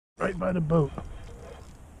right by the boat.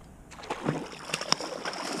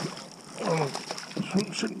 Oh,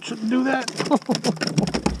 shouldn't do that.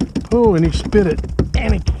 Oh, and he spit it.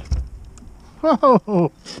 And he,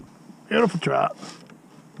 oh, beautiful trout.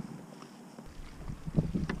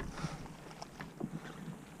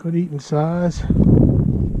 Good eating size.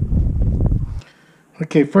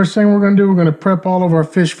 Okay, first thing we're going to do, we're going to prep all of our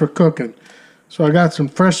fish for cooking. So I got some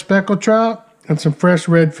fresh speckled trout and some fresh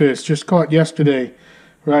redfish, just caught yesterday,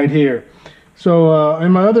 right here. So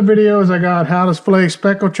in my other videos, I got how to fillet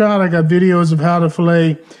speckled trout. I got videos of how to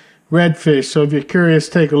fillet redfish. So if you're curious,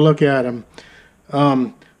 take a look at them.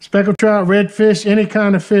 Speckled trout, redfish, any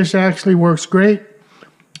kind of fish actually works great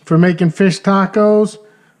for making fish tacos.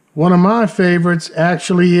 One of my favorites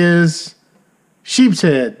actually is sheep's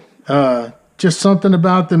head. Just something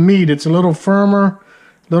about the meat. It's a little firmer,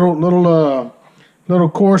 little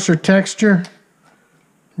coarser texture.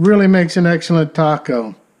 Really makes an excellent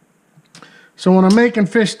taco. So when I'm making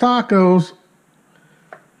fish tacos,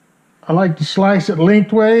 I like to slice it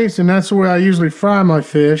lengthways, and that's the way I usually fry my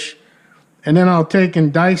fish. And then I'll take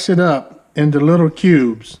and dice it up into little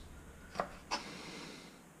cubes.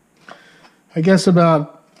 I guess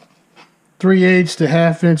about 3/8 to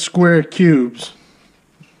 1/2 inch square cubes.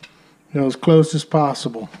 You know, as close as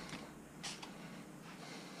possible.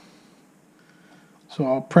 So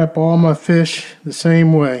I'll prep all my fish the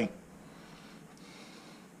same way.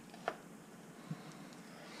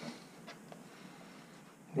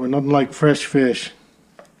 We're nothing like fresh fish.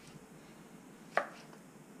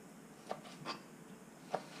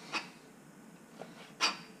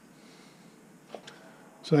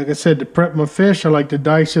 So like I said, to prep my fish, I like to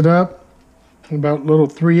dice it up in about little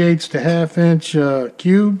 3/8 to 1/2 inch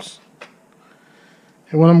cubes.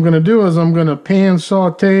 And what I'm going to do is I'm going to pan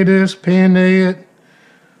saute this, panay it,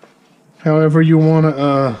 however you want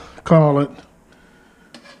to call it,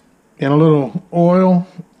 in a little oil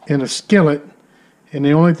in a skillet. And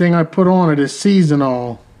the only thing I put on it is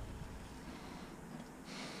seasonal.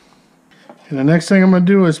 And the next thing I'm going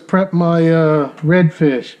to do is prep my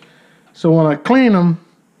redfish. So when I clean them,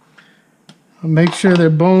 I make sure they're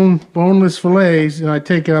boneless fillets, and I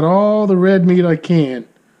take out all the red meat I can.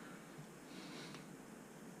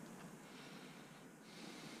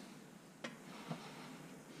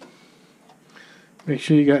 Make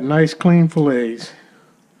sure you got nice clean fillets.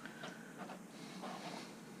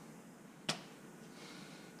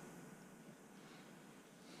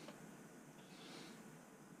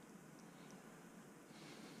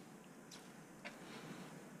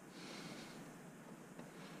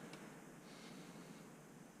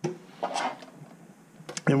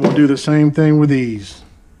 And we'll do the same thing with these.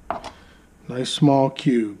 Nice small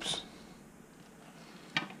cubes.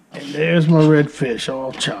 And there's my redfish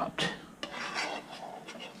all chopped.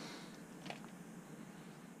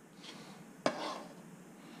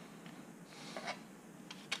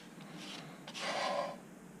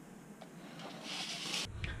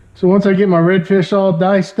 So once I get my redfish all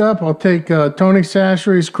diced up, I'll take Tony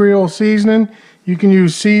Chachere's Creole seasoning. You can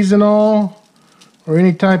use seasonal or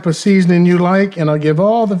any type of seasoning you like, and I'll give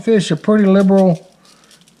all the fish a pretty liberal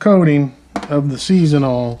coating of the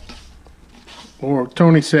seasonal or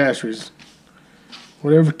Tony Chachere's.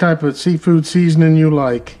 Whatever type of seafood seasoning you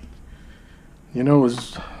like. You know,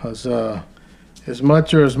 as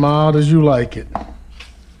much or as mild as you like it.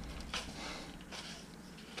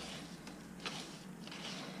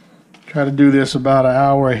 Try to do this about an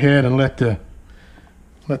hour ahead and let the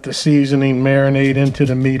seasoning marinate into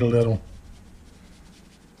the meat a little.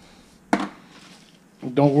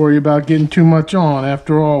 Don't worry about getting too much on.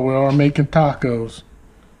 After all, we are making tacos,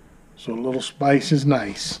 so a little spice is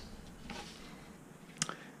nice.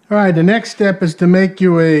 All right, the next step is to make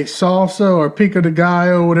you a salsa or pico de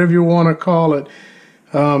gallo, whatever you want to call it.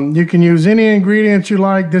 You can use any ingredients you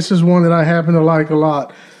like. This is one that I happen to like a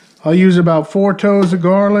lot. I'll use about 4 toes of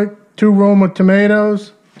garlic, 2 Roma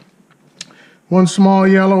tomatoes, 1 small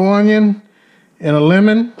yellow onion, and a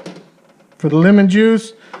lemon for the lemon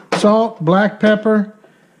juice, salt, black pepper,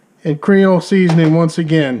 and Creole seasoning once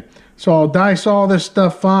again. So I'll dice all this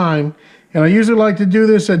stuff fine, and I usually like to do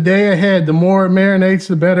this a day ahead. The more it marinates,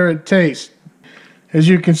 the better it tastes. As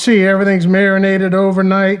you can see, everything's marinated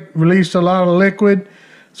overnight, released a lot of liquid.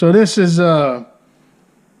 So this is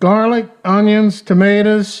garlic, onions,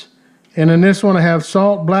 tomatoes, and in this one I have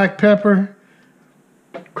salt, black pepper,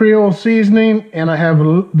 Creole seasoning, and I have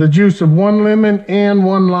the juice of 1 lemon and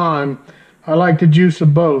 1 lime. I like the juice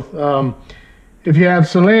of both. If you have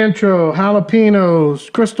cilantro,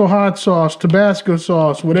 jalapenos, crystal hot sauce, Tabasco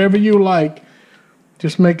sauce, whatever you like,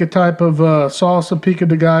 just make a type of salsa pico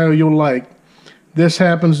de gallo you'll like. This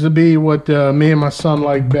happens to be what me and my son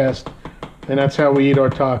like best, and that's how we eat our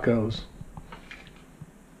tacos.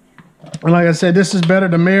 And like I said, this is better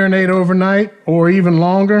to marinate overnight or even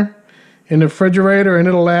longer in the refrigerator, and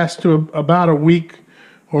it'll last to about a week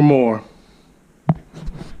or more.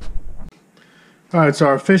 All right, so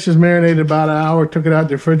our fish is marinated about an hour. Took it out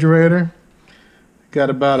the refrigerator. Got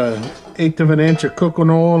about 1/8 of an inch of cooking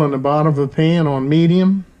oil on the bottom of the pan on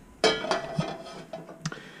medium.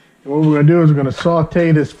 And what we're going to do is we're going to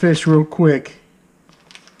saute this fish real quick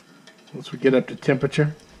once we get up to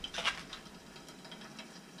temperature.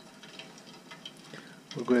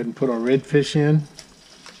 We'll go ahead and put our redfish in.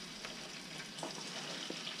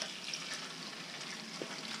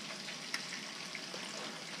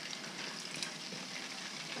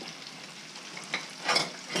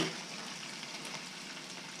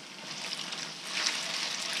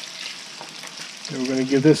 And we're going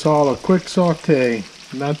to give this all a quick saute.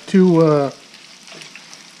 Not too,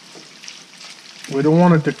 we don't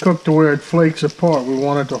want it to cook to where it flakes apart. We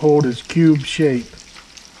want it to hold its cube shape.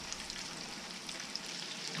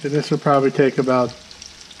 So this will probably take about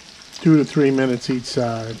 2 to 3 minutes each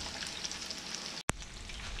side.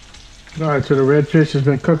 Alright, so the redfish has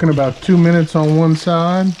been cooking about 2 minutes on one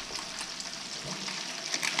side.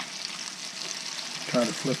 Try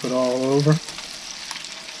to flip it all over.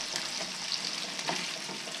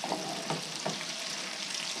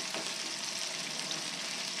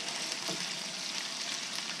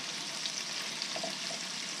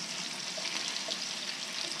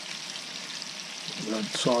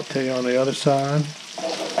 Saute on the other side.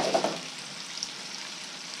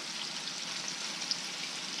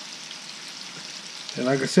 And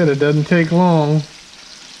like I said, it doesn't take long,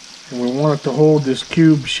 and we want it to hold this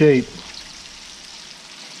cube shape.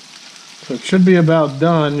 So it should be about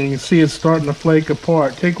done. You can see it's starting to flake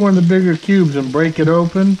apart. Take one of the bigger cubes and break it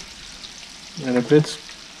open, and if it's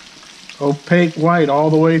opaque white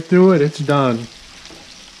all the way through it, it's done.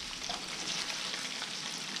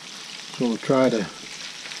 So we'll try to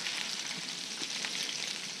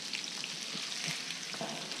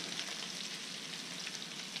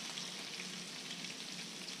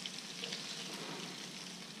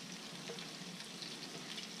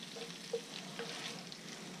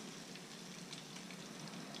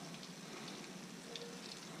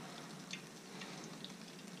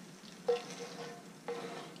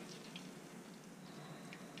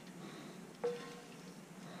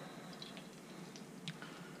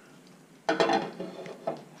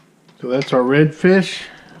So that's our redfish,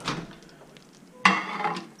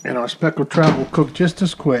 and our speckled trout will cook just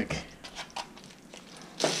as quick.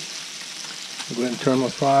 I'll go ahead and turn my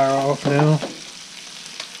fire off now.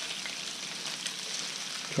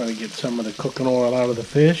 Try to get some of the cooking oil out of the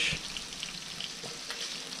fish.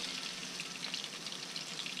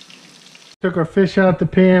 Took our fish out the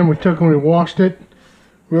pan, we washed it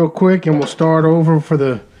real quick, and we'll start over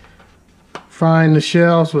for frying the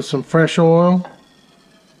shells with some fresh oil.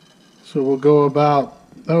 So we'll go about,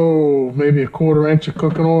 maybe 1/4 inch of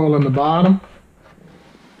cooking oil in the bottom.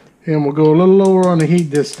 And we'll go a little lower on the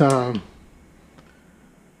heat this time.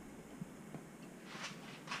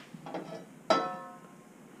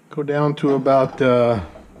 Go down to about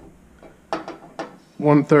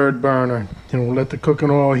 1/3 burner, and we'll let the cooking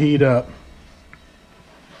oil heat up.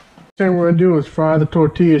 Thing we're going to do is fry the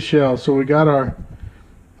tortilla shells. So we got our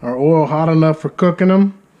oil hot enough for cooking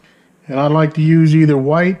them. And I like to use either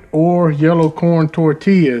white or yellow corn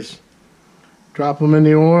tortillas. Drop them in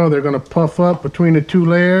the oil. They're going to puff up between the two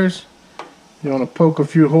layers. You want to poke a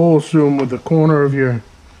few holes through them with the corner of your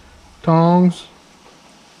tongs.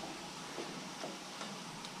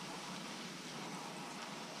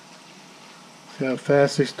 See how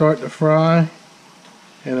fast they start to fry.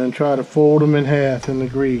 And then try to fold them in half in the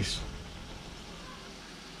grease.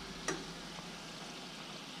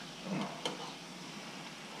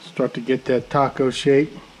 Start to get that taco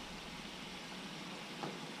shape.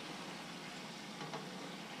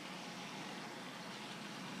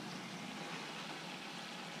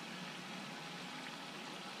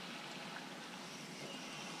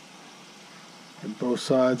 And both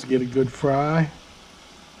sides get a good fry.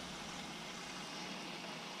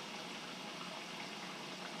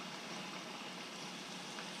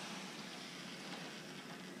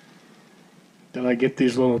 Then I get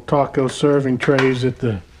these little taco serving trays at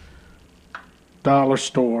the dollar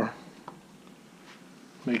store.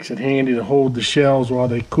 Makes it handy to hold the shells while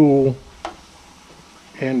they cool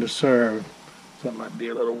and to serve. So that might be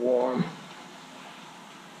a little warm.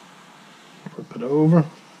 Flip it over.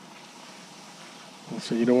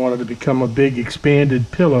 So you don't want it to become a big expanded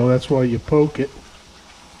pillow. That's why you poke it.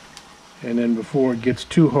 And then before it gets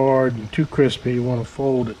too hard and too crispy, you want to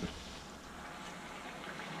fold it.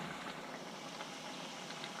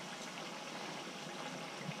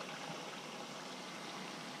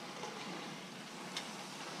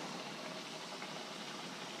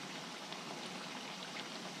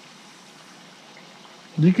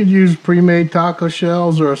 You could use pre-made taco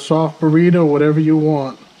shells or a soft burrito, whatever you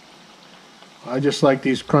want. I just like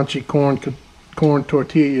these crunchy corn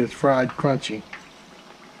tortillas, fried crunchy.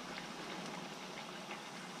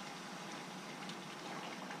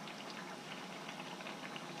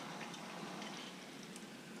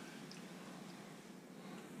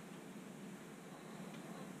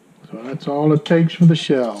 So that's all it takes for the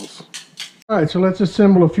shells. Alright, so let's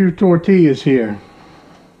assemble a few tortillas here.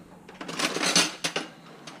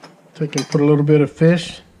 So I can put a little bit of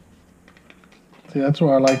fish. See, that's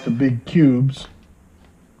why I like the big cubes.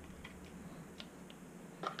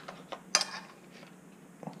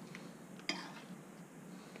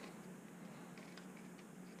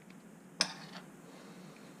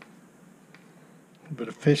 A bit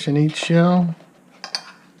of fish in each shell.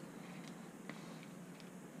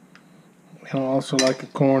 And I also like a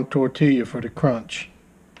corn tortilla for the crunch.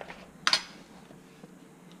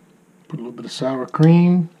 Put a little bit of sour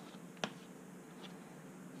cream.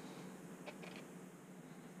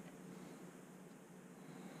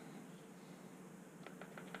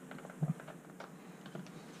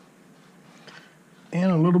 And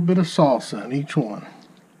a little bit of salsa in each one.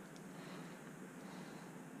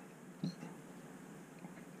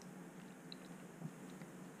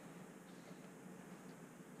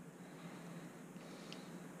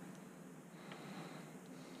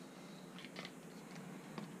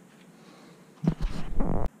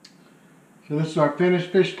 So this is our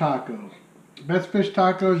finished fish tacos. The best fish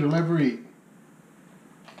tacos you'll ever eat.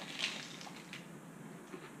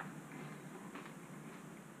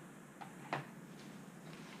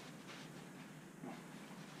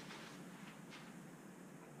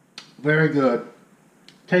 Very good.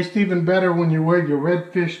 Tastes even better when you wear your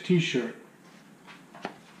Redfish t-shirt.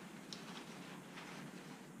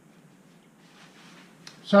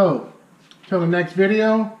 So, till the next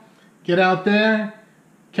video, get out there,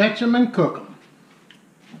 catch them and cook them.